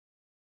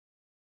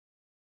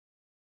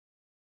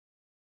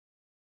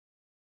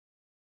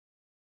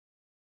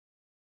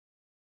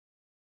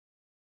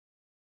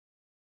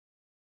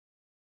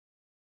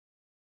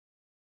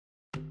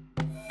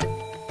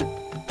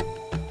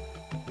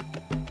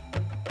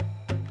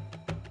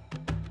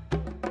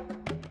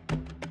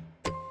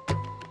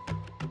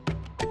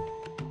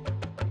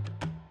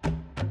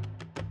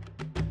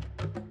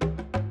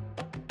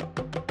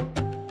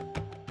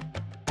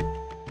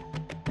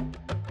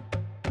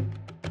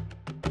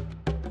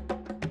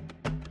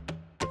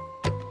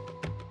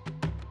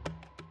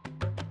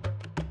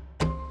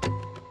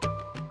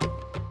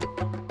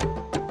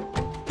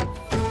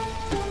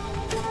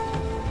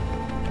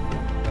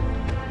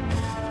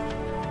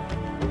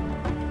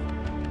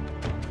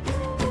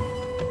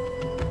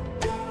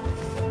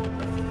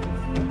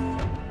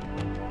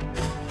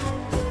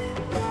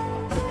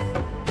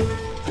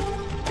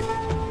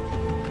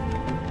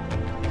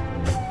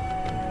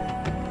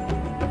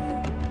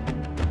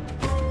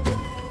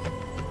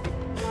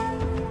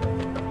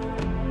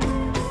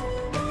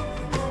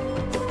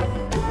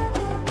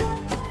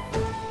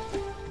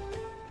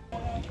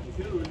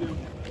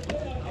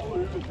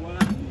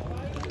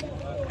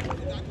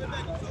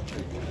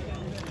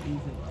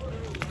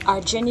Our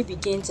journey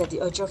begins at the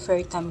Ajao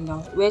ferry terminal,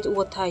 where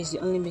water is the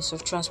only means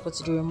of transport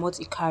to the remote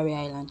Ikaare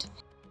island.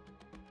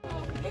 I've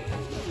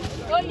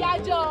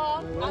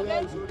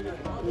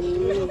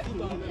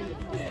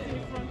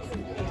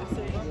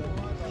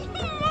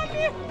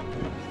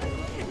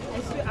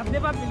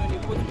never been on a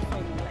boat before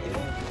in my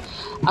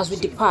life. As we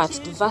depart,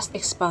 the vast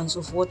expanse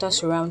of water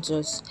surrounds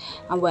us,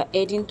 and we're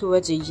heading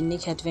towards a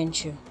unique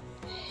adventure.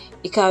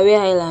 Ikaare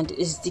Island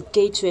is the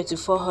gateway to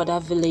 4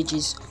 other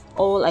villages,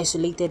 all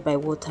isolated by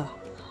water.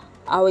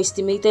 Our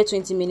estimated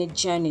 20-minute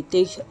journey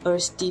takes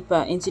us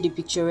deeper into the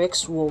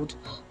picturesque world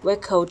where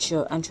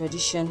culture and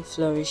tradition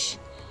flourish.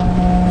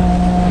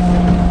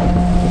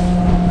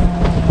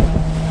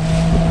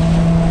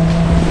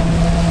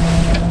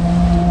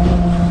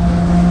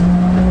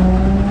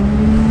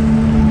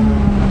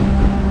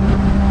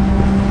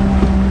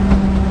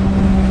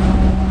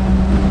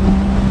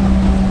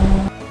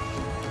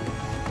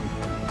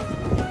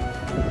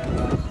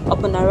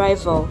 Upon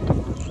arrival,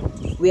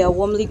 we are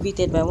warmly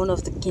greeted by one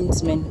of the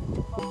kinsmen,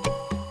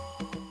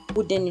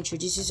 who then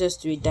introduces us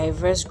to a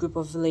diverse group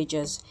of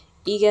villagers,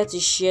 eager to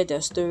share their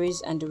stories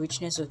and the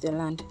richness of their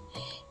land.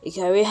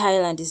 Ikaare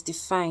Island is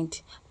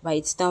defined by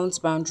its town's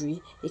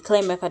boundary, a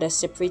clear marker that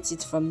separates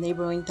it from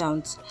neighboring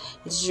towns.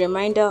 It is a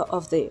reminder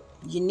of the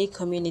unique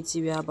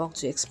community we are about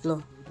to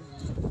explore.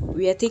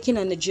 We are taken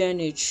on a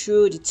journey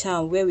through the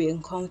town where we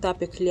encounter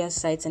peculiar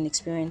sights and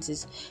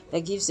experiences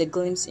that gives a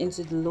glimpse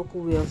into the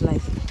local way of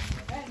life.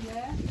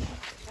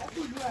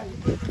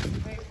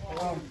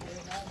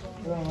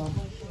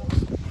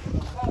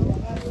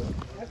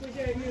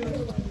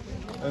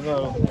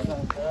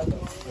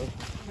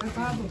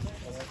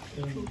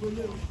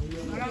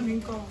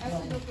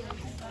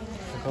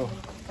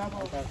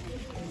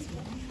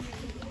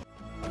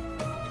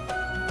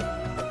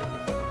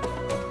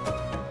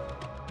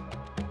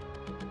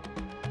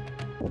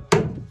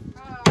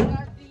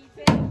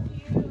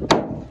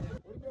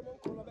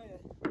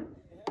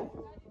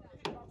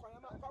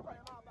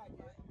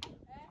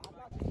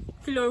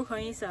 Kí lorúkọ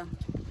yín sà?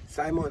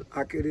 Simon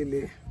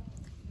Akerele.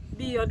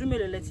 Bí ọdún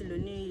mélòó lẹ ti lò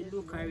ní ìlú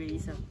Ikaare yìí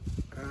sà?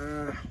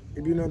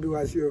 Ibi náà bí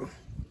Wasiu.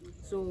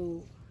 So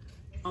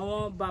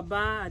àwọn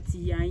bàbá àti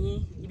ìyá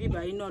yín ibi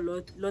báyìí náà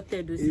lọ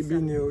tẹ̀dó sí sà?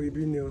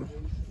 Ibi ni o.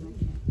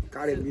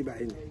 Ikaare ibi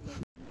báyìí ni.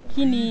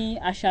 Kí ni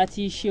àṣà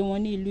àti ìṣe wọn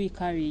ní ìlú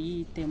Ikaare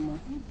yìí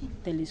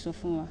tẹ̀lé sọ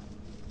fún wa?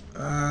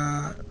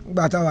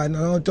 Nígbà táwa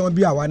náà tán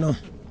bí àwa náà.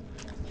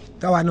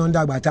 Táwa náà ń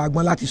dàgbà tá a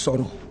gbọ́n láti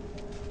sọ̀rọ̀.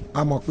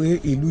 A mọ̀ pé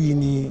ìlú yìí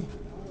ni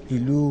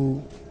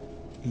ìlú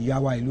ìyá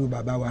wa, ìlú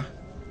bàbá wa.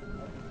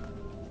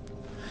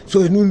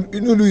 So inú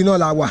ìlú yìí náà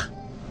la wà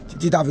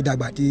títí tá a fi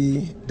dàgbà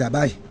tí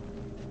dàbá yìí.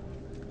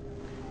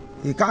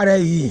 Ikaare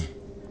yìí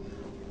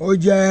ó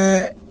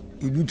jẹ́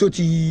ìlú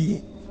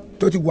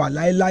tó ti wà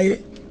láéláé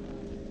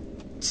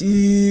tí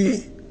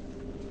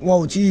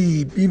wọn ò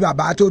tí bí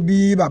bàbá tó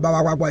bí bàbá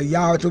wa papọ̀,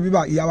 ìyá tó bí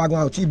ìyá wa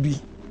gan ò tí bí.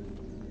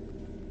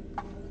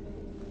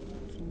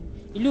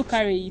 Ìlú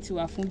Ikaare yìí ti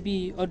wà fún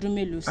bí ọdún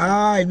mélòó sí?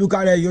 Ìlú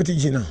Ikaare yìí ó ti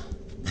jìnnà.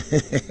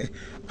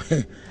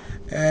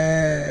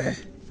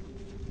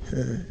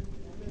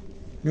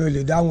 Mi ò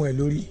lè dáhùn ẹ̀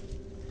lórí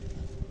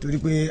torí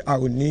pé a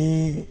ò ní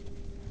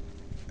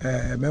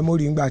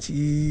mẹ́mórì ńgbà tí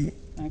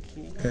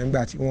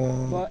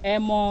wọ́n. Ẹ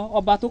mọ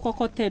ọba tó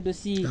kọ́kọ́ tẹ̀dó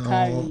sí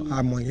Ikaare yìí?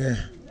 Àmọ́ yẹn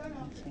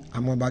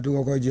àmọ́ ọba tó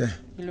kọ́kọ́ jẹ́.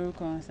 Kí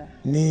lorúkọ wọn sà?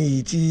 Ní èyí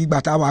tí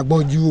gbàtà wa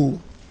gbọ́njú o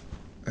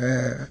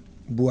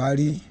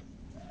Buhari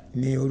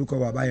ni orúkọ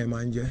bàbá yẹn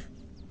máa ń jẹ́.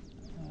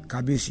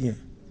 Kábíyèsí yẹn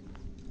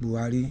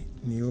Buhari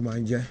ni ó máa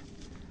ń jẹ́.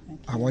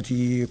 Àwọn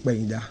ti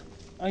pẹ̀yìndà.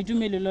 Ọdún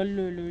mélòó lọ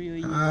lò lórí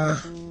oyè?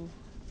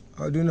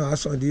 Ọdún náà á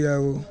sàn díẹ̀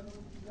o.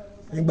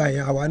 Nígbà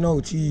yẹn àwa náà ò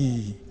tí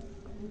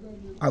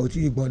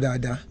ì gbọ́n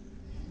dáadáa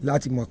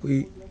láti mọ̀ pé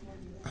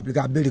àbí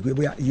ká béèrè pé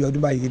bóyá iye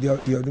ọdún báyìí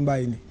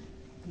ni.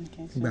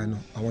 Nígbà náà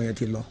àwọn yẹn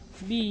ti lọ.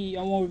 Bí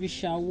àwọn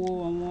òrìṣà wo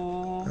àwọn.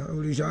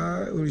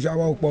 Òrìṣà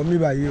wa ò pọ̀ mí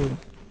báyìí o.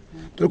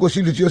 Torí kò sí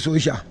ìlú tí ó so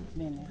òrìṣà.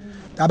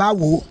 Tàbá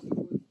wò ó.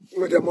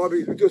 Mo tẹ̀ mọ́ bí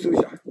ìlú tí ó so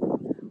òrìṣà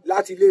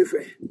láti Ilé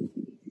Ifẹ̀.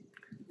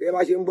 Bí ẹ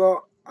bá ṣe ń gbọ́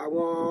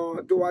àwọn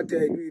tó wá tẹ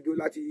ìlú Ìdó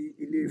láti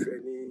Ilé Ifẹ̀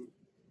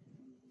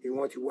ni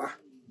wọ́n ti wá.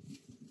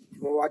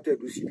 Wọ́n wá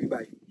tẹ̀dó sí bíbá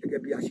yìí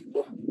gẹ́gẹ́ bí a ṣe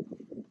gbọ́.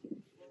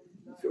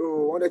 So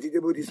wọ́n dẹ̀ ti dé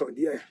bó ti sàn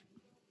díẹ̀.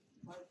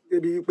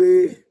 Débi pé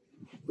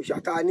òòṣà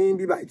ta ní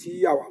bíbá tí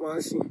àwa máa ń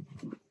sìn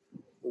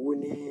owó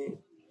ní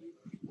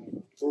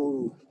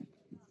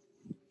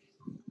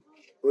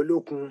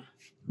olókun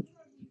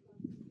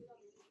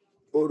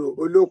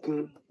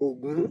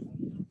Ògún.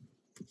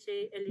 Ṣé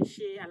ẹ lè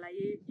ṣe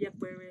àlàyé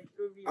yẹpẹrẹ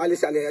lórí? A lè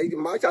ṣàlàyé,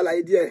 máa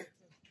ṣàlàyé díẹ̀.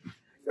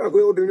 Ṣé pé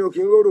obìnrin ò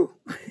kí ń rorò?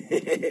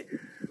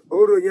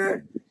 Orò ìyẹn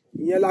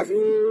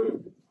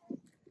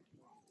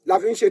la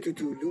fi ń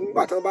ṣètùtù ìlú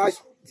nígbà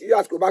tí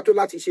àsìkò bá tó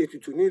láti ṣe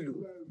ètùtù nílùú.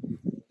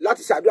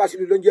 Láti ṣàdúrà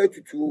sílùú ló ń jẹ́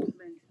ètùtù o.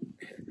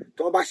 Tí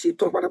wọ́n bá ṣe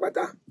tán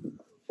pátápátá,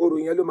 orò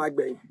yẹn ló máa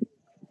gbẹ̀yìn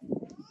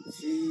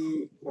tí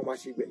wọ́n máa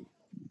ṣe gbẹ̀yìn.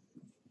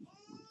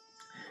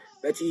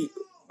 Bẹ́ẹ̀ni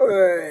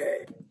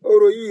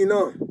orò yìí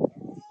náà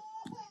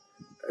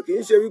kì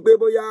í ṣe wípé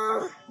bóyá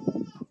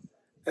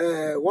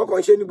wọ́n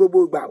kàn ṣe ní gbogbo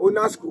ìgbà ó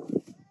násìkò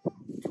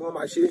wọ́n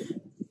máa ṣe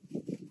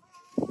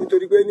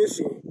nítorí pé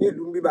nísìn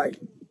nílùú ń bí báyìí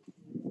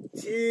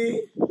tí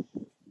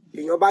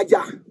èèyàn bá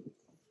jà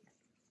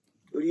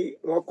torí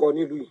wọ́n kọ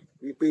nílùú yìí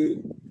wípé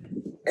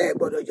ẹ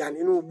gbọ́dọ̀ jà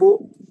nínú igbó,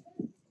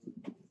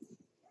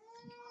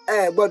 ẹ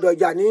gbọ́dọ̀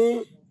jà ní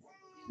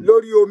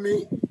lórí omi,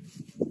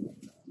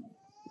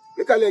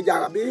 kíkẹ́lẹ̀ jà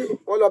àbí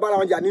wọ́n lọ bára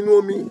wọn jà nínú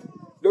omi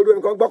lórí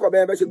omi kan gbọ́kọ̀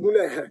bẹ́ẹ̀ ṣe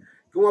gúnlẹ̀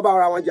kí wọ́n bá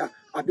ara wọn jà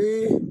àbí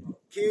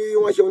kí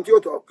wọ́n ṣe ohun tí ó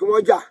tọ́ kí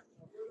wọ́n jà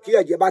kí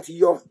ẹ̀jẹ̀ bá ti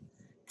yọ,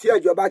 tí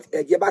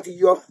ẹ̀jẹ̀ bá ti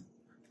yọ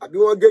àbí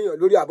wọ́n géèyàn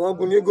lórí àbí wọ́n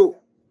gún nígò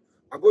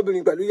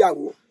àbóbìnrin pẹ̀lú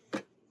ìyàwó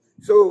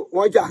so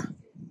wọ́n jà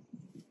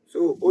so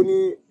ó ní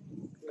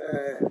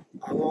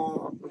àwọn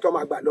tó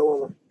máa gbà lọ́wọ́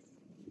wọn.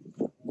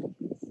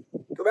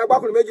 tó bá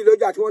gbákùnrin méjì ló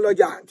jà tí wọ́n lọ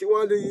jà tí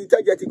wọ́n lè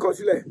tẹ́jẹ̀ ti kọ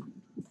sílẹ̀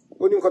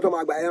ó ní nǹkan tó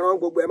máa gbà ẹran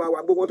gbogbo ẹ máa wà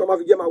gbogbo tó máa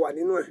fi jẹ́ máa wà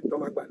nínú ẹ̀ tó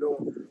máa gbà lọ́wọ́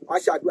wọ́n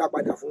á ṣàdúrà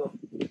padà fún wọn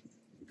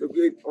tó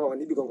gbé ọ̀hún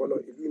níbi kankan lọ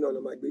ìlú náà ló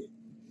máa gbé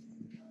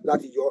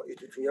láti yọ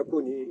ètùtù yẹn kò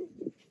ní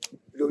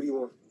lórí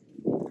wọn.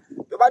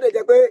 tó bá dẹ̀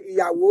jẹ́ pé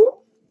ìyàwó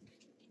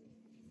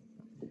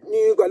ní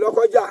pẹ̀lú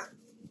ọkọ jà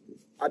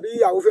àbí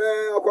ìyàwó fẹ́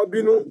ọkọ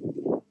bínú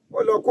ó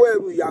lọ kó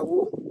ẹrù ìyàwó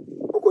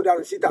ó kó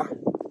dànù síta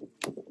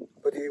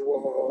ó ti wọ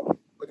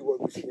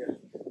ìgbésí yẹn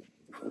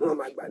wọ́n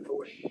máa gbà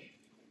lọ́wọ́ ẹ̀.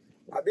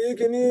 àbí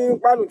kíní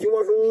pánù tí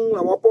wọ́n fi ń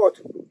àwọn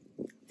pọ́ọ̀tù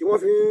tí wọ́n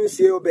fi ń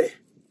ṣe ọbẹ̀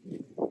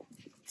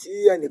tí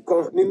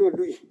ẹnìkan nínú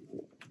ìlú yìí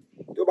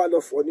tó bá lọ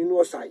fọ̀ nínú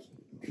ọ̀sà yìí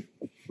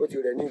ó ti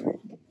rẹ̀ nílùú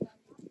yìí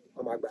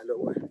wọ́n máa gbà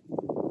lọ́wọ́ ẹ̀.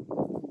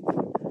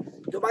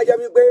 tó bá jẹ́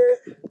wípé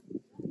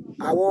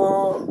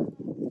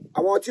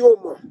àwọn tí ó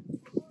mọ̀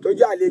tó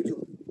jẹ́ àlejò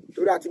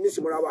torí àti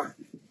nísìmọ́ra wa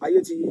ayé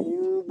ti ń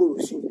gbòòrò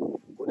sí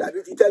kò dàbí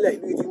ti tẹ́lẹ̀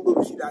ìlú ti ń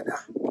gbòòrò sí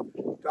dáadáa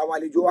tó àwọn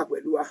àlejò wà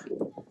pẹ̀lú wa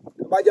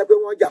tó bá jẹ́ pé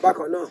wọ́n jà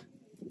bákan náà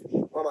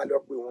wọ́n máa lọ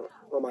pè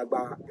wọ́n máa gba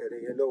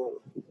ẹ̀rẹ̀ yẹn lọ́wọ́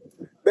wọn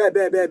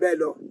bẹ́ẹ̀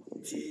lọ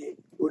ti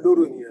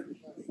olóró nìyẹn.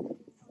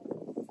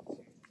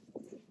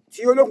 tí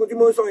olókun tí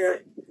mo ń sọ yẹn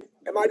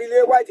ẹ máa rí ilé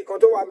white kan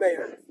tó wà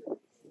mẹ́yẹn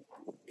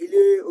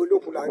ilé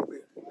olókun là ń pè.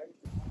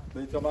 pé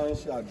tí wọ́n bá ń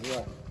ṣe àdúrà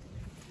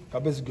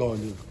kábíyèsí gan-an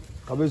ni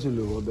kábíyèsí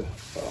lè wọ bẹ̀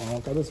àwọn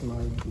kábíyèsí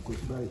máa ń dùkọ̀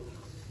sí báyìí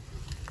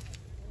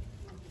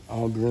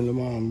àwọn obìnrin ló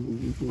máa ń.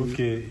 ok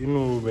inú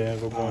bẹ̀yẹn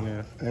gbogbo ni.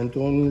 ẹni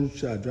tó ń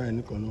ṣe àdúrà yẹn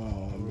nìkan ló máa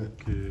wà bẹ́ẹ̀.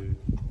 ok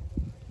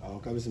àwọn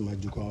kábíyèsí máa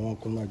jókòó àwọn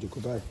ọkùnrin máa jókòó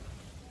báyìí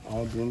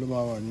àwọn obìnrin ló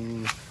máa wà ní.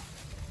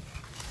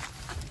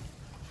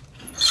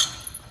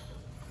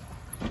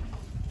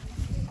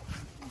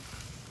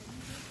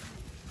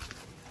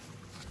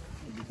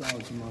 ibi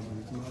táwọn ti máa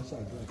bẹ̀rẹ̀ tí wọ́n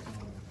ṣàdúrà fún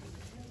wọn.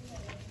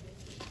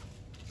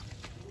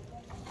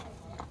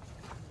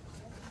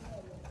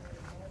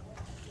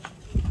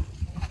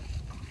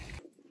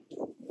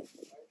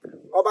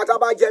 ọba tá a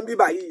bá jẹ́ ń bí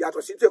báyìí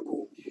yàtọ̀ sí tèkó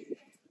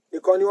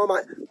nìkan ni wọ́n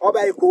máa ọba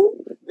èkó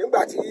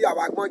nígbà tí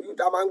àwa gbọ́njú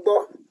ta máa ń gbọ́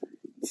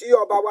tí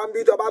ọba wa ń bí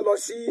tó bá lọ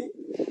sí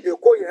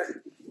èkó yẹn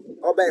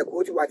ọba èkó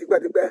ti wà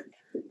tipẹ́tipẹ́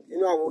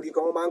nínú àwọn orí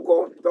kan wọ́n máa ń kọ́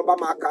tó bá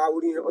máa ka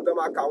orí yẹn tó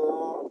máa ka wọn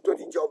tó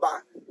ti jọba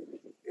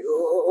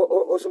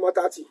ó súnmọ́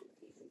 30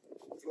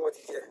 tí wọ́n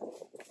ti jẹ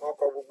wọ́n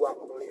kọ gbogbo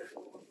àwọn orin yẹn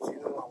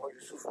sínú àwọn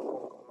Yusuf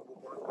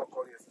gbogbo wọn kọ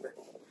yẹn síbẹ̀.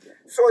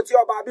 so tí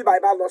ọba bíbá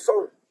yìí bá lọ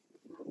sọ́run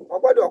wọ́n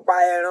gbọ́dọ̀ pa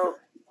ẹran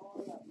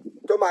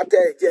tó máa tẹ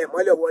ẹ̀jẹ̀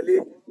mọ́lẹ̀ wọlé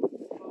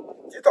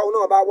títọ́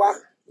náà bá wá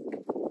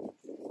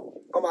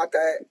wọ́n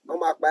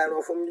máa pa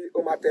ẹran fún mi ó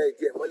máa tẹ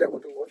ẹ̀jẹ̀ mọ́lẹ̀ kó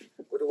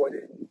tó wọlé.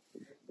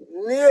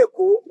 ní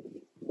Èkó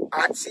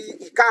àti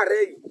Ikaare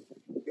yìí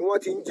ni wọ́n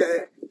ti ń jẹ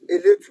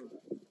elétù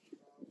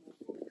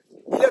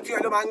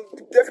yẹn ló máa ń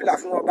dé fìlà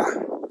fún ọba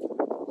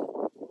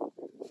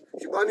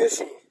ṣùgbọ́n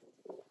nísìnyí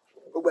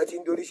gbogbo ẹ̀ ti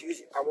ń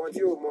doríṣiríṣi àwọn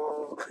tí ò mọ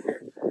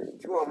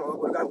tí wọ́n mọ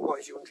ọgbọ́n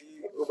káàkiri ṣe ohun tí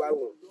ó bá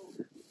wù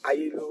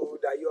ayé ló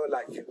dayé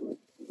ọ̀làjú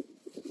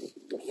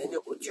ìyẹn ni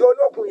kò tí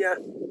olókun yẹn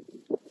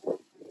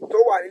tó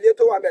wà nílé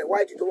tó wà mẹ́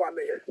white tó wà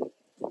mẹ́ yẹn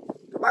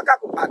tó bá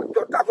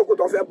kákòókò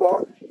tó fẹ́ bọ́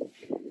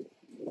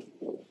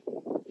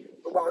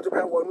gbogbo àwọn tó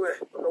fẹ́ wọnú ẹ̀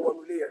tó fẹ́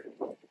wọnú ilé yẹn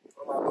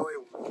wọ́n máa bọ́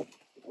ewu.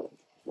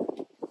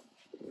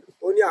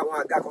 ó ní àwọn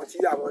àga kan tí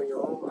àwọn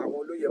èèyàn àwọn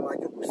olóyè máa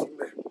jókòó sí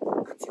mẹ́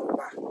àti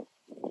ọba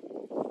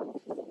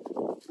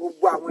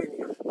gbogbo àwọn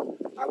ènìyàn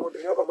àwọn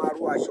obìnrin ọkọ̀ máa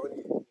ró aṣọ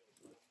ni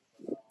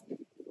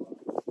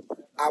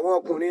àwọn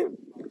ọkùnrin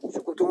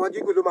ṣòkòtò wọn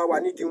jígùn ló máa wà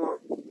nídìí wọn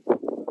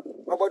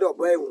gbọ́dọ̀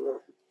bọ́ ẹ̀wù wọn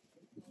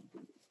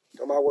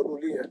tó máa wọnú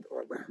ilé yẹn tó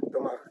máa gbà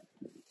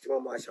tí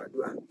wọ́n máa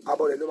ṣàdúrà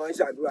abọ́ rẹ̀ ló máa ń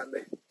ṣàdúrà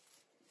mẹ́.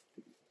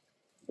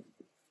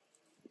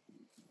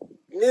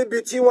 níbi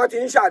tí wọ́n ti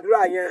ń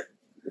ṣàdúrà yẹn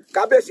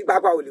kábíyèsí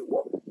pápá ò lè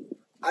wọ̀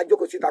á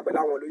jókòó síta pẹ̀lú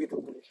àwọn olóyè tó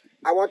kù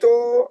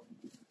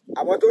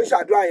àwọn tó ń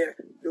ṣàdúrà yẹn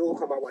ló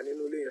kàn máa wà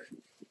nínú ilé yẹn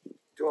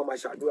tí wọ́n máa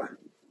ṣàdúrà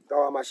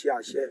táwọn máa ṣe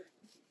àṣẹ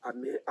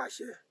àmì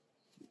àṣẹ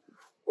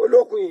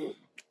olókùn yìí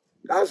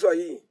láǹsọ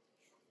yìí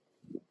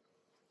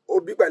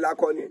òbí pẹ̀lú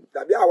akọni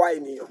tàbí àwa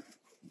ènìyàn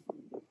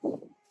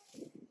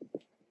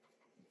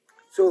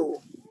so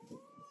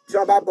tí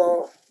wọ́n bá bọ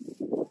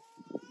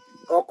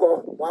ọkọ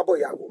wọn á bọ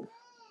ìyàwó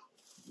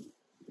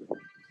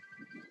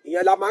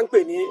ìyẹn la máa ń pè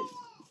ní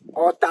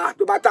ọ̀tá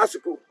tó bá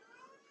tásìkò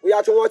bóyá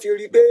tí wọ́n ti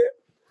rí i pé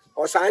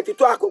ọ̀sà yẹn ti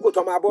tó àkókò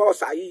tó máa bọ́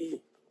ọ̀sà yìí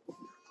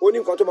ó ní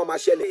nǹkan tó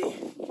máa ṣẹlẹ̀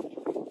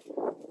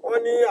wọ́n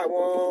ní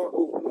àwọn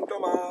ògùn tó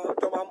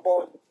máa ń bọ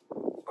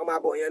wọ́n máa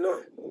bọ̀ yẹn náà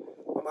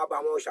wọ́n máa bá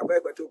àwọn òṣàpẹ́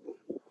ẹ̀pẹ́ tó kù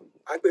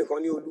à ń pè nǹkan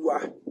ní olúwa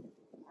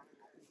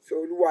so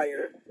olúwa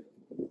yẹn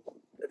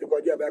ẹ ti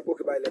kọjá ẹ̀ bá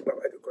pókè báyìí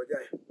lẹ́gbàá ẹ ti kọjá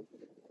ẹ̀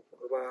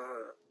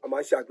wọ́n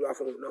máa ń ṣàdúrà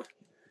fún òun náà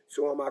so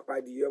wọ́n máa pa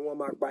adìyẹ wọ́n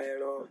máa pa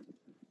ẹran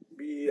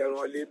bí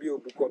ẹran lé bí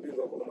òbúkọ bí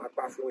nǹkan wọ́n máa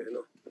pa fún yẹn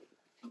náà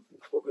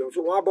àkókò yẹn so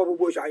wọ́n á bọ́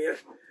gbogbo ìṣà yẹn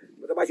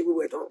tó bá ṣe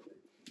gbogbo ẹ̀ tán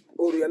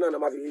oru yẹn náà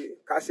máa fi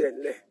kásẹ̀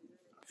ńlẹ̀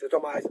ṣètò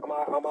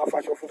máa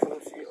faṣọ funfun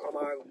sí wọ́n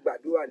máa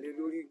gbàdúrà lé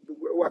lórí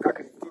gbogbo wà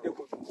káàkiri tí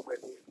dẹ́kun tó gbogbo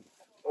ẹ̀ ní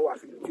wọ́n wà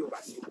fìlú tí ò bá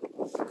sí.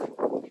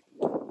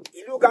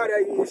 ìlú Ikaare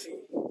yìí sí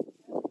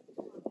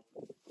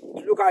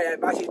ìlú Ikaare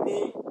bá ṣe ní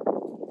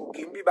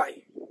òkè ń bí báyìí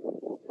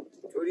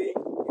torí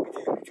ibi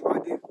tí ìlú ti wá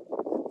dé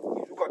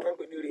ìlú kan tó ń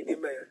pè ní rèdè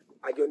mẹ́rin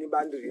àjọ ní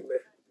báńdìrì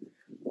mẹ́rin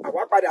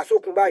àwa padà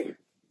sókun báyìí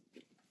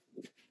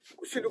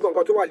kò sí ìlú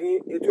kankan tó wà ní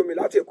etí omi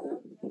láti Èkó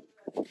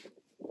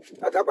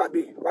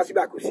látàpàbí wá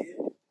síbà kò sí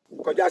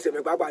kọjá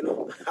sẹmẹgbàgbà náà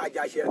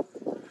àjàṣẹ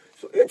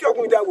so etí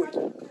òkun ìdáwò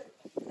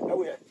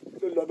ẹwò yẹn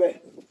ló lọ bẹ́ẹ̀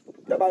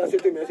dábàá lọ sí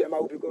ètò ìmẹsẹ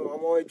máa wò bí gan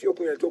ọmọ etí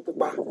òkun yẹn tó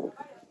pupa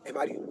ẹ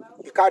má rí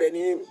Ikaare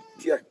ní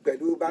tiẹ̀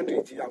pẹ̀lú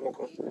báńdìrì ti àwọn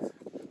kan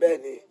bẹ́ẹ̀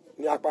ni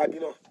ní apá bí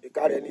náà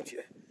Ikaare ní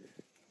tiẹ̀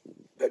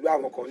pẹ̀lú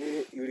àwọn kan ní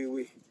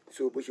ìrìwé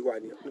so bó ṣe wà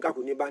ní nígbà kò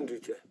ní báńdìrì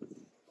tiẹ̀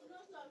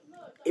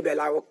ibẹ̀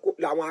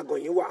làwọn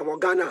agànyìn wà àwọn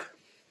Ghana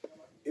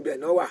ibẹ̀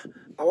náà wà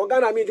àwọn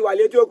Ghana mi ti wà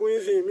létí òkun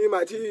yìí sìn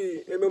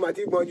èmi mà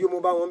ti gbọ́njú mo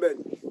bá wọn bẹ̀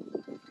ni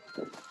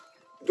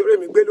nítorí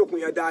mi gbé lókun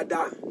yẹn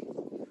dáadáa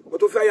mo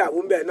tún fẹ́ yàwó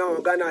ń bẹ̀ náà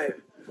àwọn Ghana yẹn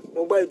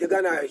mo gbọ́ èdè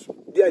Ghana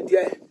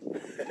díẹ̀díẹ̀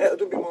ó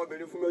tún bímọ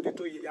obìnrin fún mi ó ti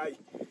tó yìí yáyì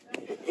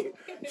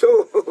so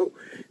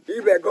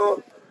ibẹ̀ gan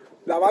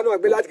làwa náà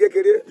gbé láti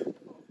kékeré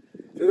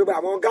ṣètò pé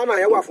àwọn Ghana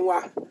yẹn wà fún wa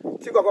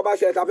tí kọ̀ọ̀kan bá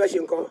ṣe ta fẹ́ ṣe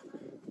nǹkan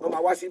wọ́n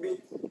máa wá síbí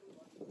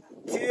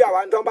tí àwa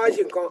tán bá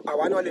ṣe nǹkan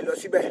àwa náà lè lọ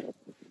síbẹ̀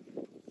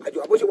àjọ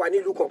àbó ṣe wà ní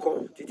ìlú kọ̀ọ̀kan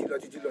títí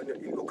lọ ní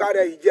ìlú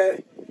Ikaare yìí jẹ́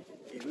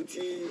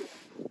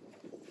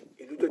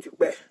ìlú tó ti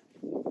pẹ́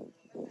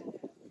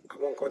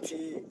àwọn nǹkan tí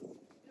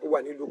ó wà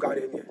ní ìlú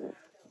Ikaare ni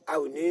a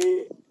ò ní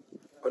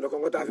ọ̀nà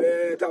kankan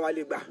táwa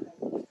lè gbà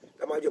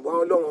tá máa jẹ̀bọ́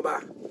Ọlọ́run bá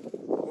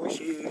ó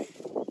ṣe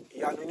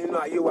ìyanu nínú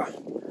ayé wa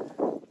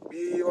bí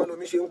wọn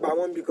omi ṣe ń pa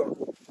wọ́n bì kan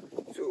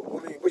so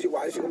omi bó ṣe wà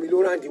sí omi ló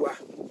ráǹdì wa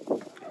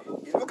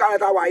ìlú Ikaare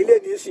tá wà ilé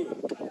nísìn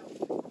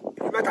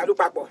ìlú mẹ́ta ló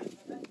papọ̀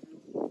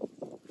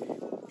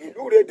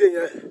ìlú Rèdè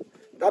yẹn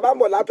tábà ń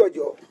bọ̀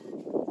látọ̀jọ́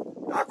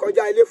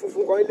àkọjá ilé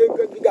funfun kan ilé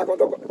gíga kan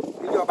tọkọ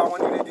ilé ọba wọn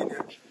ní Rèdè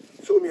yẹn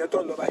sómi ẹ̀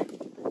tọ́ ń lọ báyìí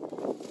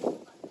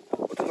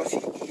ó tún lọ sí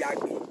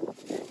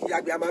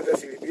ìyàgbé a máa ń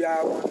fẹsẹ̀ rè bí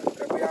àwọn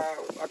ẹgbẹ́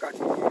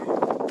wákàtí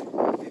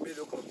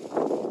mélòó kan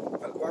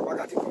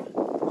wákàtí kan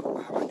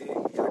àwọn dé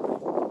ìyàgbé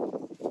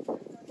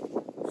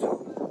so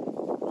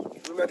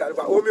ìlú mẹ́ta ló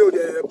pa omi ò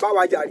dẹ̀ bá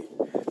wa jàrí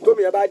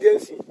tómi ẹ̀ bá dé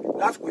nsìn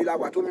lásìkò ìlà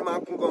wà tómi máa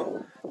ń kún gan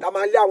tá a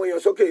máa ń lé àwọn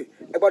èèyàn sókè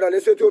ẹ gbọ́dọ̀ lé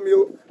sétí omi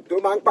o tó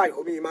máa ń pààyàn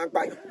omi yìí máa ń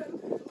pààyàn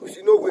kò sí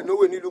nóòwè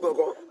nílùú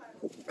kankan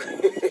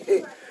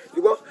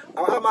ṣùgbọ́n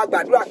àwọn á máa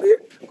gbàdúrà pé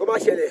kó má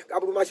ṣẹlẹ̀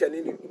kábúrú má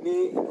ṣẹlẹ̀ ní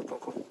ìlú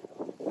kankan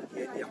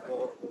yẹn ni àwọn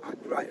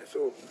àdúrà yẹn so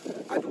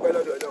adúpẹ́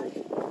lọ́dọ̀ Ọlọ́run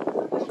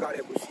Ikaare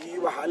kò sí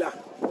wàhálà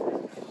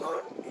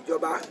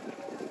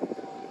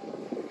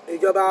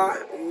ìjọba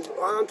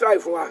wọn ń tíráì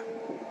fún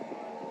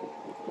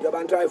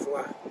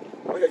wa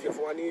wọ́n ṣẹ̀ṣẹ̀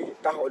fún wa ní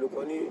táwọn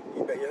olùkọ́ ní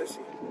ibẹ̀ yẹn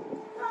sí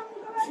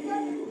tí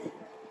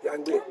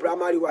yàgbé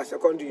primary wa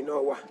secondary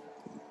náà wà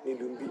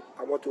nílùú bí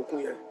àwọn tó kún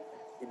yẹn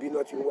ibi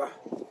náà ti wà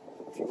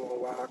tí wọ́n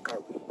wá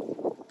kàwé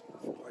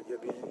wọ́n jẹ́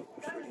bí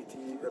ìṣòrí tí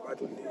ẹ bá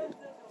tó lé.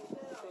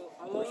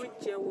 àwọn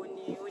oúnjẹ wo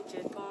ni oúnjẹ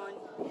tán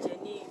jẹ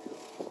ní ìlú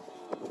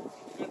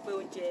jẹ pé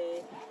oúnjẹ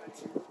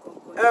ìlú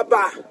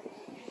kankan.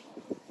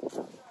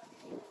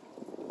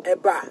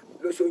 ẹ̀bà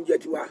ló ṣe oúnjẹ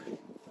tiwa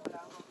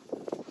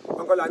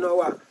kọ́ńkọ́lá náà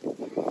wà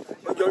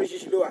oúnjẹ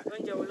oríṣiríṣi ló wà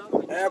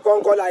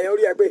kọ́ńkọ́lá yẹn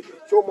orí ẹ pé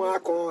tó mọ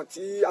akàn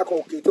tí akàn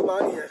òkè tó máa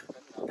ń rìn yẹn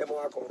ẹ mọ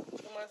akàn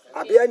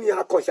àbí ẹni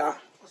akànṣá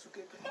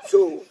so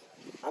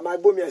a máa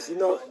gbómi ẹ̀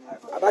síná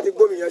a bá ti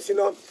gbómi yẹn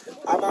síná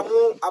a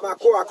máa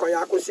kó akàn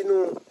yẹn kó sínú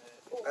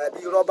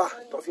bí rọ́bà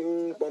tó fi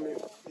ń pọnmi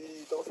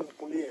tó fi ń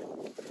kunlé yẹn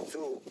so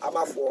a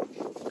máa fọ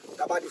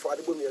tá a bá ti fọ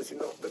àdúgbò mi yẹn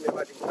síná tó mi ẹ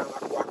bá ti gbóná a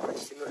máa kó akàn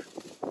yẹn sínú ẹ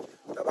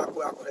tá a bá kó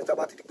akàn yẹn tá a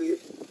bá ti di pé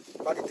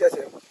bá ti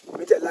tẹ̀sẹ̀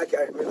mi tẹ̀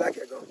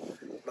láìkẹ́ gan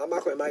màá má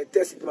kàn ẹ̀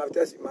máa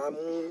tẹ̀sí máa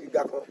mú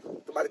ìgbà kan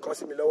tó bá ti kàn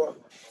sí mi lọ́wọ́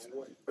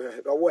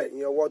ẹ̀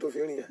ìyẹn ọwọ́ tó fi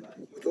ń rìn yẹn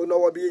tó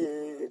náwó bí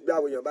gbé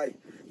àwọn èèyàn báyìí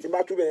tí n bá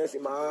túbẹ̀ yẹn sì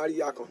máa rí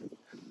akàn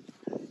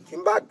tí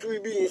n bá tú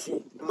bí yìí sì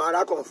máa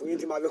rà kàn fún yín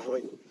tí máa fi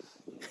hàn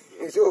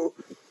yín so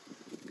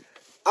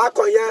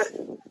akàn yẹn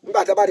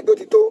nígbà tí a bá di pé ó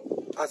ti tó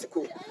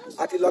àsìkò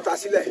àti lọ́ta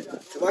sílẹ̀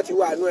tòmátì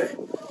wà nú ẹ̀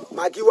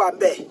màgí wà ń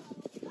bẹ̀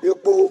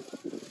epo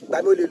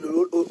gbàmí ó lè lò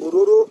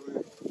òróró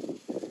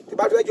tí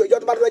bá tó fẹ́ jẹ ọjọ́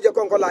tó bá tó fẹ́ jẹ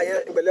kọ́ńkọ́lá yẹn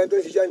ìgbẹ̀lẹ́ tó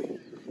ń ṣiṣẹ́ ni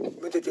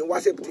mi tètè ń wá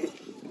sèpùtì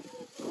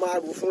máa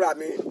rù fúnra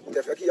mi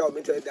tẹ̀fẹ́ kíyàwó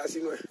mi tẹ̀ dá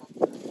sínú ẹ̀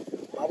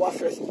máa wá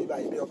fẹ́ sí bíbá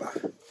ibi ọba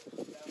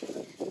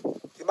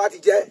tí bá ti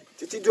jẹ́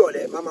títí di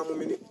ọ̀lẹ́ má máa mú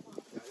mi ní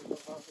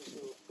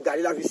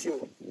gàrí láfi sí o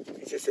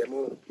kì í ṣe sẹ̀mú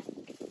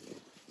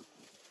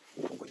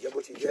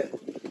bàjẹ́.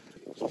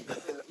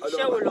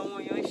 Iṣẹ́ wo lọ́wọ́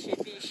yẹn ń ṣe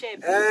bí iṣẹ́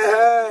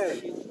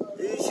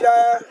iṣẹ́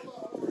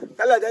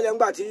tẹ́lẹ̀tẹ́lẹ̀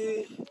ńgbà tí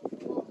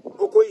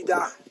oko ìdá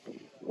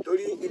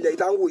torí ilẹ̀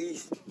ìta ń wò yìí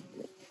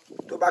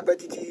tó bá pẹ́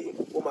títí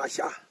ó máa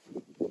ṣá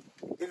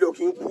nílò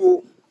kí n kú ó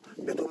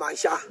bẹ́ẹ̀ tó máa ń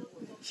ṣá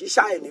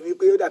ṣíṣá ẹ̀ ní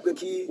wípé ó dà pé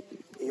kí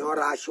èèyàn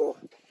ra aṣọ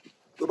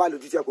tó bá lò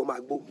títí ẹ̀ kó máa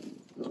gbó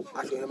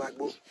aṣọ yẹn máa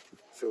gbó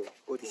so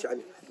ó ti ṣá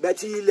ni bẹ́ẹ̀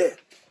tí ilẹ̀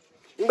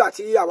nígbà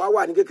tí àwa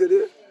wà ní kékeré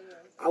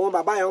àwọn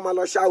bàbá yẹn wọ́n máa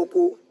lọ ṣá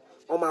oko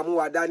wọ́n máa mú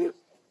wa dání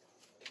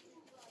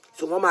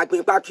so wọ́n máa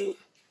gbin pákí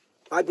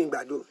wọ́n á gbin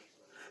gbàdo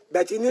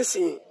bẹ́ẹ̀ tí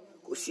nísìnyí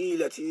kò sí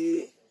ilẹ̀ tí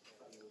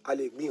a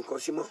lè gbin nǹkan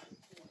sí mọ́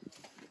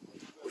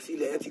kò sí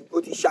ilẹ̀ yẹn ó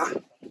ti ṣá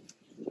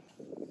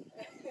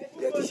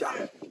ilẹ̀ ti ṣá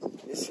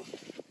nísìnyí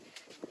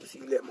kò sí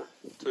ilẹ̀ mọ́.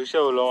 tó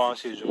iṣẹ́ wo lọ́wọ́ ń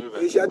ṣe jù mí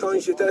bẹ́ẹ̀. iṣẹ́ tó ń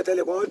ṣe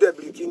tẹ́lẹ̀tẹ́lẹ̀ kan wọ́n dẹ̀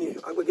bìrìkì ni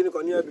wọ́n gbé kíní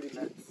kan ní ẹ̀bìrìkì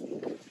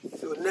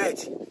so net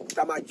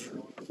tá máa jù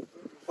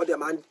wọ́n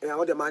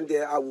dẹ̀ máa ń dẹ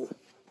awò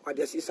wọ́n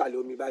dẹ̀ sí ìsàlẹ̀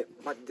omi báyìí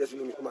wọ́n ti dẹ́ sí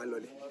omi kó máa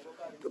lọlẹ̀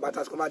tó bá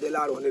tásìkò máa dẹ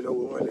láàárọ̀ wọn lè lọ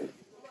wò wọn lẹ̀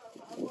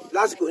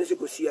lásìkò ní sì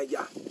kò sí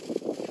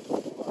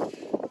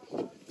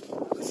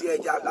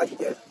ẹja láti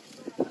jẹ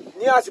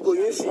ní àsìkò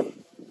yìí sì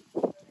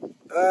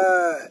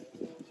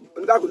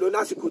oníkàkùn ló ní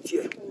àsìkò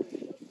tiẹ̀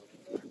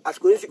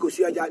àsìkò yìí sì kò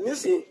sí ẹja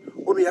nísìn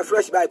omi yẹn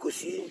fresh báyìí kò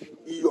sí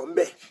iyọ̀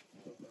ńbẹ̀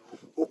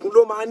òkun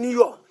ló máa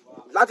níyọ̀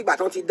láti ìgbà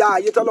tán ti dá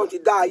ayé tọ́lọ́run ti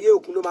dá ayé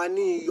òkun ló máa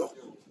ní iyọ̀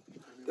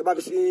tẹ́ bá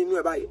fi sí inú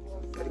ẹ̀ báyìí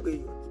ẹni pé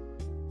iyọ̀.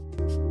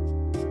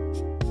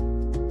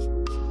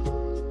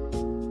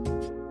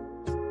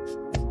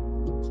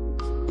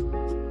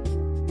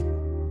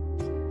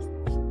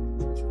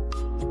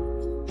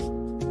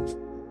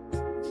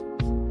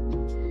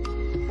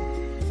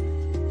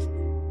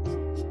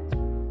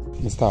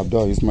 Mr.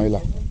 Abdul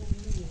Ismaila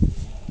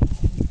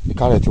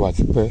Ikaare ti wà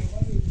tipẹ́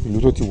ìlú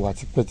tó ti wà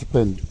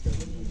tipẹ́ ni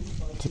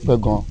tipẹ́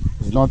gan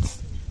it's not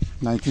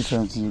 19th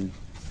century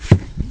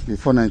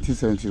before 19th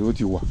century ó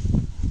ti wà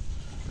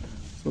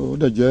so ó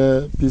dẹ̀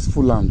jẹ́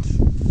peaceful land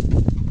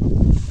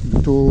ìlú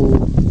tó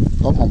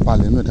ọkàn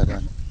balẹ̀ nínú dáadáa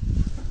ni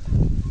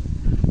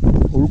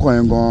orúkọ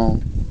yẹn gan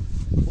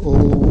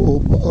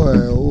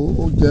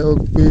ó jẹ́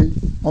pé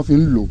wọ́n fi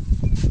ń lò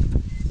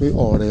pé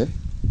ọ̀rẹ́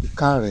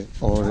Ikaare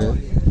ọ̀rẹ́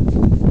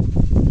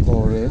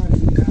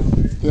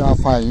pé a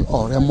fa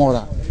ọ̀rẹ́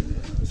mọ́ra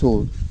so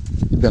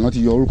ibẹ̀ náà ti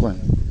yọ orúkọ yẹn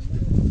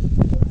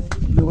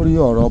lórí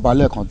ọ̀rọ̀ ọba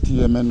lẹ́ẹ̀kan tí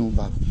ẹ mẹ́nu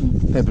bà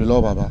tẹ̀bí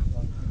lọ́wọ́ bàbá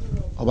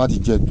ọba ti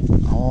jẹ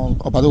àwọn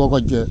ọba tó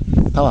kọ́kọ́ jẹ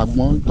táwa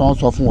gbọ́n tó ń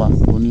sọ fún wa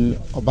òun ni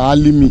ọba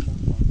Alimi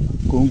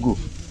Congo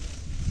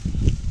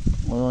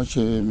wọ́n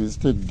ṣe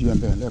mistake díẹ̀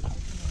bẹ́ẹ̀ lẹ́ẹ̀kan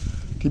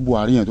kí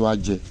Buhari yẹn tó wá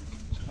jẹ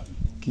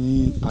kí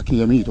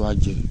Akínyẹmí yìí tó wá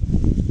jẹ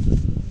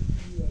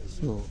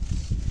so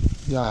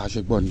bí a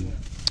ṣe gbọ́ nìyẹn.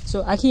 So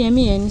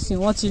Akínyẹmí yẹn nísìn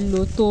wọ́n ti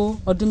lò tó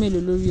ọdún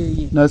mélòó lórí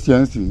oyè. Next year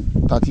nísìn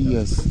 30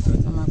 years.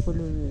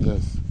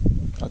 Yes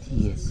 30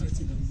 years.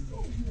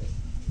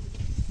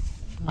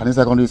 I need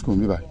secondary school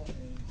níbà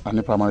I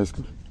need primary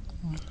school.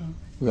 Okay.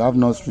 We have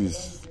nurseries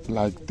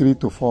like 3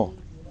 to 4.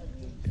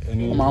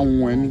 Wọ́n máa ń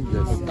wọ́n ẹni.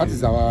 Yes that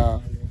is our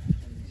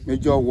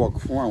major work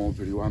fún àwọn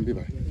obìnrin wa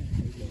níbà.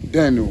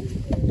 Then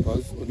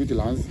because ojú ti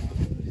láǹsì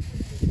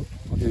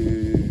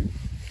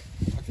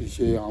àti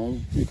ṣe àwọn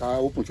ìka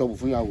open shop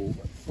fún ìyàwó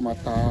wọ́n máa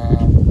ta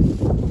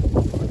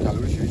ọjà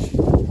lóríṣiríṣi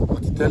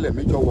wọ́n ti tẹ́lẹ̀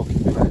major work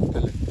níbà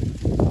tẹ́lẹ̀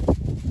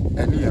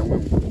ẹni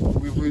ẹ̀wọ̀n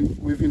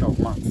weaving of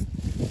mats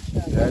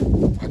then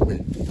àgbẹ̀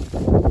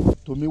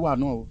tomi wà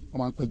náà wọ́n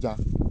máa ń pẹja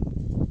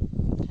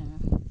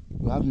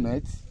we have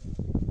net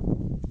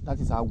that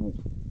is àwò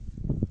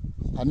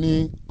a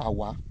ní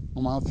àwá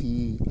wọ́n máa ń fi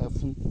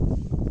ẹfun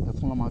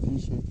wọ́n máa fi ń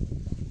ṣe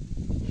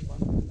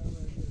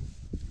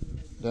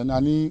then a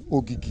ní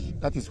ògìgì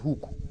that is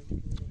hook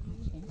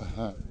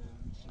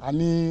a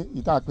ní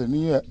ìta pè ní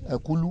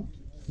ẹ̀kúlú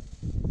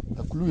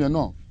yẹn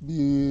náà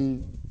bíi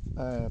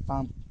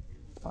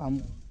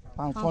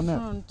pamphonel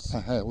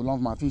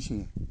olóńgbò máa fi ń ṣe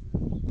yẹn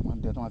wọ́n máa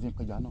ń dẹ tó máa fi ń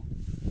pẹja náà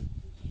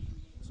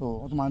so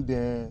wọ́n tún máa ń dẹ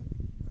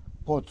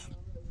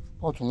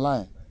pọ́ọ̀tù ńlá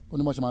yẹn ó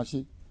ní bọ́ ṣe máa ṣe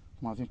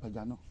wọ́n máa fi ń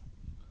pẹja náà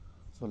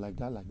so like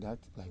that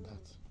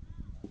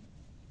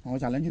àwọn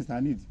challenges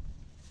na need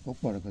ó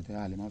pọ̀ rẹpẹtẹ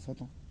a lè máa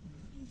sọ́tàn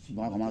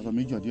ṣùgbọ́n a kàn máa sọ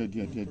méjì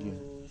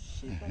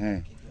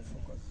díẹ̀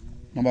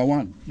number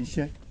 1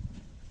 iṣẹ́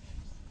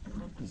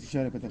kò sí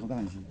iṣẹ́ rẹpẹtẹ kan tá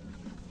à ń ṣe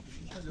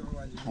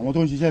àwọn tó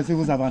ń ṣiṣẹ́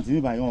civil servant ní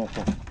ìbàyẹ̀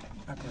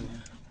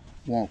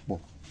wọn pọ̀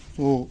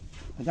so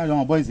ẹ̀ka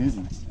ìjọba boys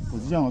nísìn kò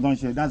sí iṣẹ́ àwọn tó ń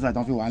ṣe that's right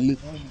wọ́n fi wà ń lé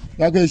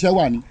gbẹ́gbẹ́ iṣẹ́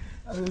wà ní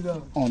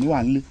ọ̀hún ní wà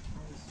ń lé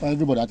so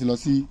everybody àti lọ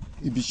sí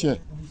ibi iṣẹ́.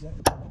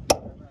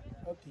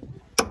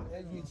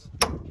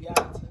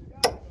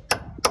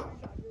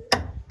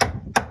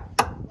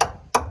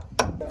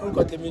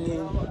 orúkọ tèmi ni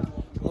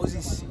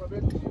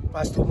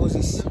Pastor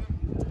Moses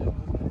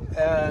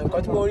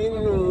nǹkan tí mo rí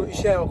nínú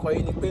iṣẹ́ ọkọ̀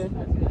yìí ni pé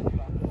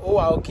ó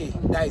wà okay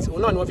that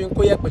òun náà ni wọ́n fi ń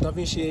kó yẹ̀pẹ̀ tí wọ́n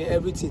fi ń ṣe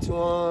everything tí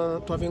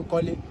wọ́n fi ń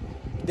kọ́lé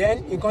then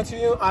nǹkan tí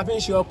a fi ń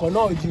ṣe ọkọ̀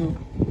náà ju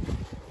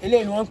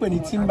eléyìí ni wọ́n ń pè ní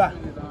timber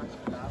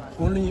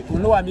òun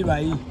ló wà mí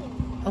báyìí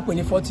wọ́n pè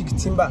ní 40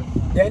 timber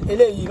then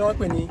eléyìí ni wọ́n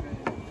pè ní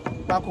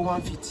pákó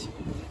 1 feet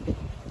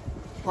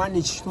 1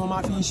 inch tí wọ́n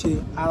máa fi ń ṣe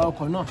ara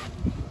ọkọ̀ náà.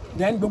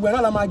 Then gbogbo ẹ̀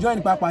náà lọ́ máa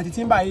join papọ̀ àti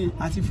timber yìí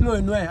àti flow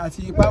inú ẹ̀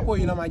àti pákó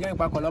yìí lọ́ máa join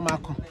papọ̀ lọ́ máa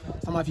kàn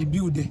tó máa fi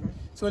build ẹ̀.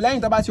 So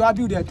lẹ́yìn tó bá ti wá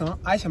build ẹ̀ tán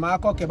àìṣe máa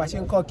kọ́kẹ́ bá ṣe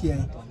ń kọ́kẹ́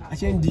ẹ̀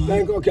àṣẹ ń di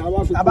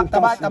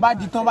tàbá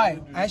di tán báyìí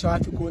àìṣe wá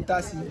fi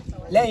kóńtà sí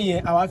lẹ́yìn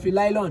yẹn àwa fi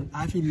nylon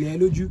àwa fi lẹ̀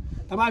lójú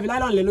tàbá fi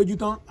nylon lẹ̀ lójú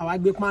tán àwa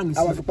gbé páànù sí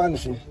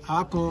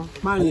àwa kan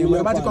páànù yẹn mọ́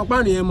ẹ bá ti kan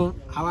páànù yẹn mọ́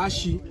àwa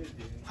ṣí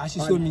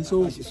sómi.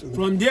 So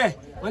from there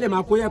wọ́n lè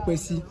máa kó yẹ̀pẹ̀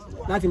sí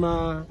láti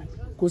máa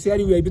kó sí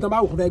anywhere ibi tán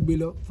bá wù kó fẹ́ gbé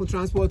lọ fún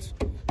transport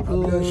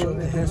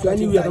so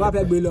anywhere tán bá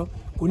fẹ́ gbé lọ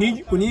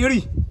kò ní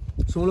rì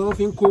so wọ́n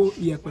fi ń kó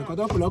iyẹ̀pẹ̀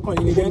kọ́tọ́ kò lọ́kàn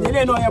yìí níbẹ̀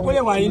nílé náà yẹ kó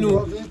lè wà nínú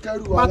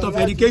part of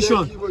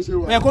education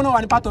ó yẹ kó náà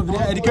wà ní part of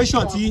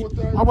education tí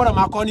wọ́n gbọ́dọ̀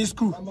máa kọ́ ní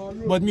school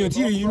but mi ò tí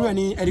ì rí irú ẹ̀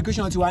ní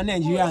education ti wà ní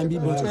Nàìjíríà ń bí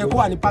but ó yẹ kó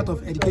wà ní part of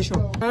education.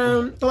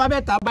 tó bá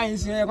fẹ́ ta báyìí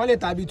sí ẹ̀ kọ́ lè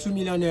ta bí 2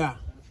 million naira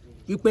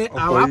wípé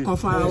àwa kan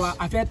fún ara wa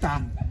a fẹ́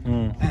ta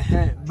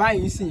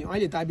báyìí sí wọ́n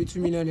lè ta bí 2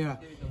 million naira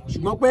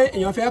ṣùgbọ́n pé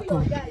èèyàn fẹ́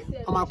kàn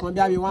wọ́n máa kàn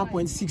bí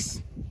 1.6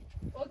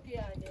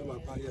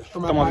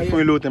 tọ́mọ fi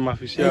fún ilé tẹ́ máa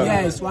fi ṣe àrùn.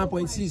 Yes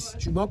 1.6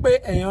 ṣùgbọ́n pé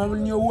èèyàn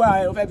ní owó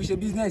ààrẹ ó fẹ́ fi ṣe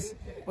business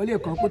ó lè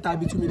kàn kó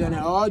tàbí 2 million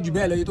naira ọ̀ jù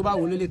bẹ́ẹ̀ lọ iye tó bá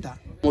wò ló lè ta.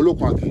 ọmọ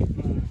olókun àkẹ́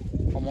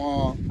ọmọ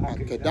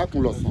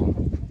àkẹ́dákun lọ̀sán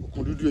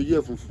òkun dúdú eyín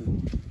ẹ̀ funfun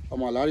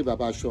ọmọ àlárí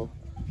bàbá aṣọ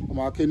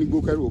ọmọ akénígbó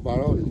kẹrù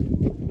òbárà ọ̀nà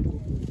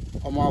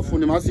ọmọ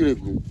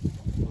afúnimásírègùn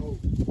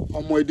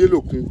ọmọ edé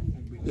lòkun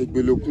ègbè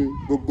lòkun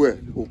gbogbo ẹ̀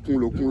òkun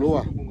lòkun ló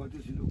wà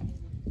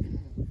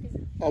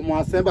ọmọ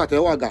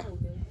asẹ́bàtẹ́wàgà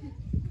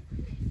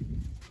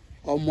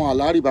ọmọ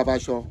àlárí bàbá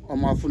aṣọ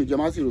ọmọ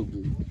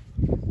afúnijẹmásírègùn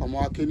ọmọ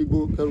akénígbó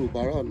kẹrù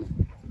òbárà ọ̀nà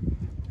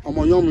ọmọ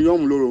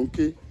yánmuyánmu lóró ń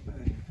ké.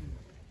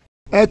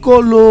 ẹ kó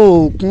lo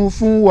òkun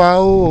fún wa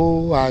o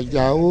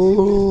Àjàó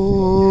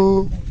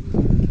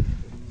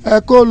ẹ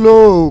kó lo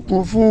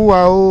òkun fún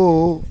wa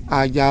o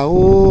Àjàó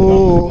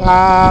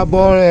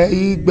abọ́rẹ̀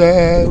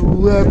ìgbẹ̀rù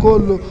ẹ kó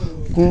lo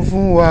òkun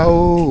fún wa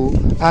o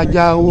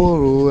Àjàó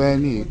ro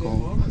ẹnìkan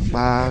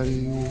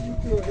pariwo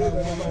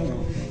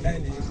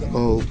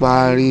ó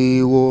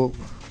pariwo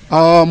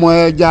ọmọ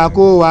ẹja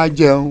kó wa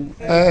jẹun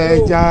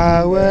ẹja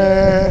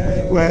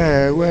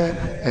wẹ́wẹ́wẹ́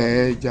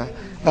ẹja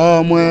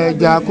ọmọ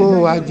ẹja kó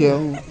wa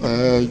jẹun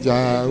ẹja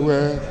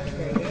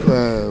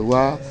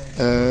wẹ́wẹ́wá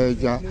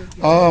ẹja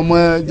ọmọ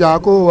ẹja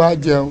kó wa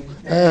jẹun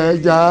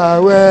ẹja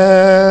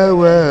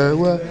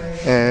wẹ́wẹ́wẹ́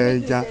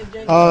ẹja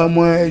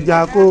ọmọ ẹja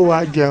kó wa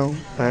jẹun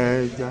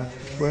ẹja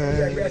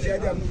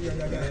wẹ́wẹ́wẹ́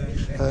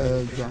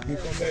ẹja.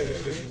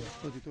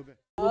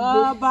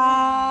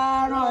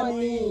 Ọba rán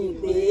ni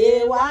pé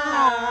wá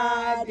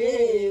dé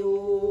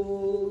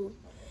o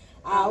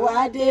àwa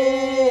dé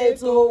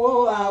tówó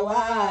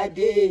àwa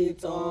dé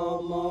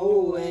tọmọ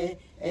o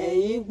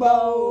ẹ̀yin gbọ́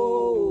o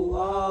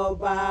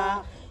ọba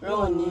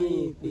rán ni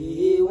pé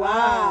wá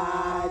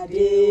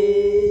dé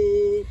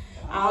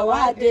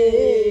àwa dé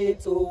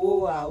tówó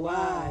àwa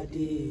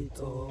dé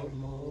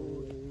tọmọ o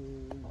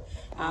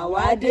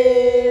àwa dé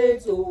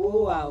tówó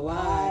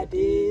àwa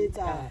dé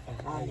ta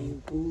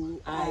àìkú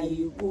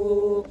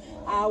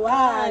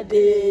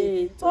àwádé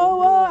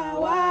tówó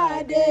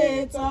àwádé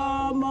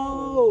tọmọ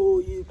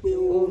ìpè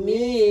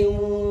omi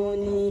ìhun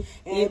ni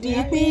ìdí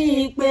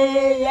pípé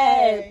yẹ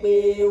pé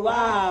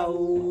wá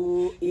o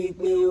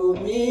ìpè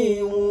omi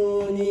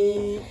ìhun ni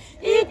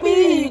ìpè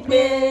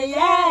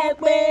yẹ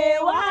pé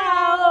wá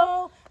o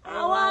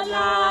àwọn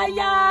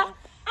láyà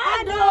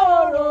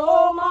adóró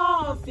mọ́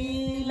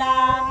fìlà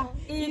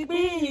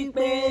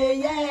ìpè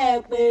yẹ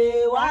pé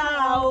wá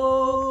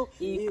o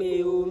ìpè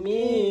omi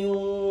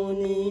ìhun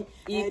ni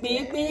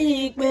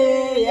ìpè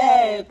yẹ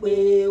pé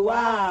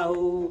wá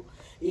o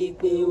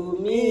ìpè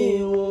omi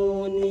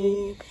ìhun ni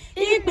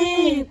ìpè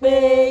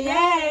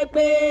yẹ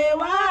pé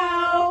wá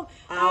o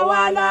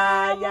àwa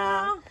láyà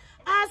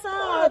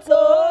asán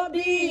tó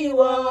bí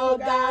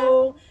wọ̀gá o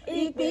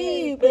ìpè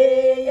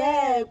yẹ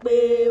pé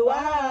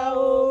wá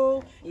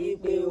o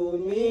ìpè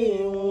omi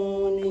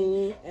ìhun ni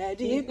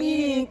ẹ̀dí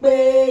pípé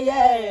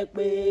yẹ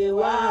pé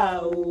wá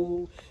o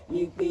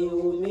ìpè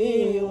omi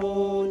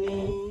ìhun ni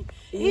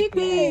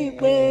ìpè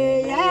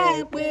yẹ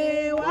pé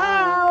wá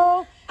o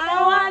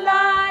àwọn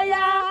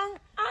láyà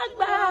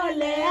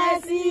àgbàlẹ̀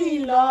sí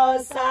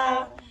lọ́sà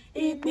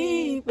ìpè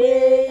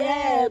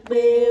yẹ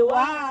pé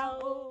wá o.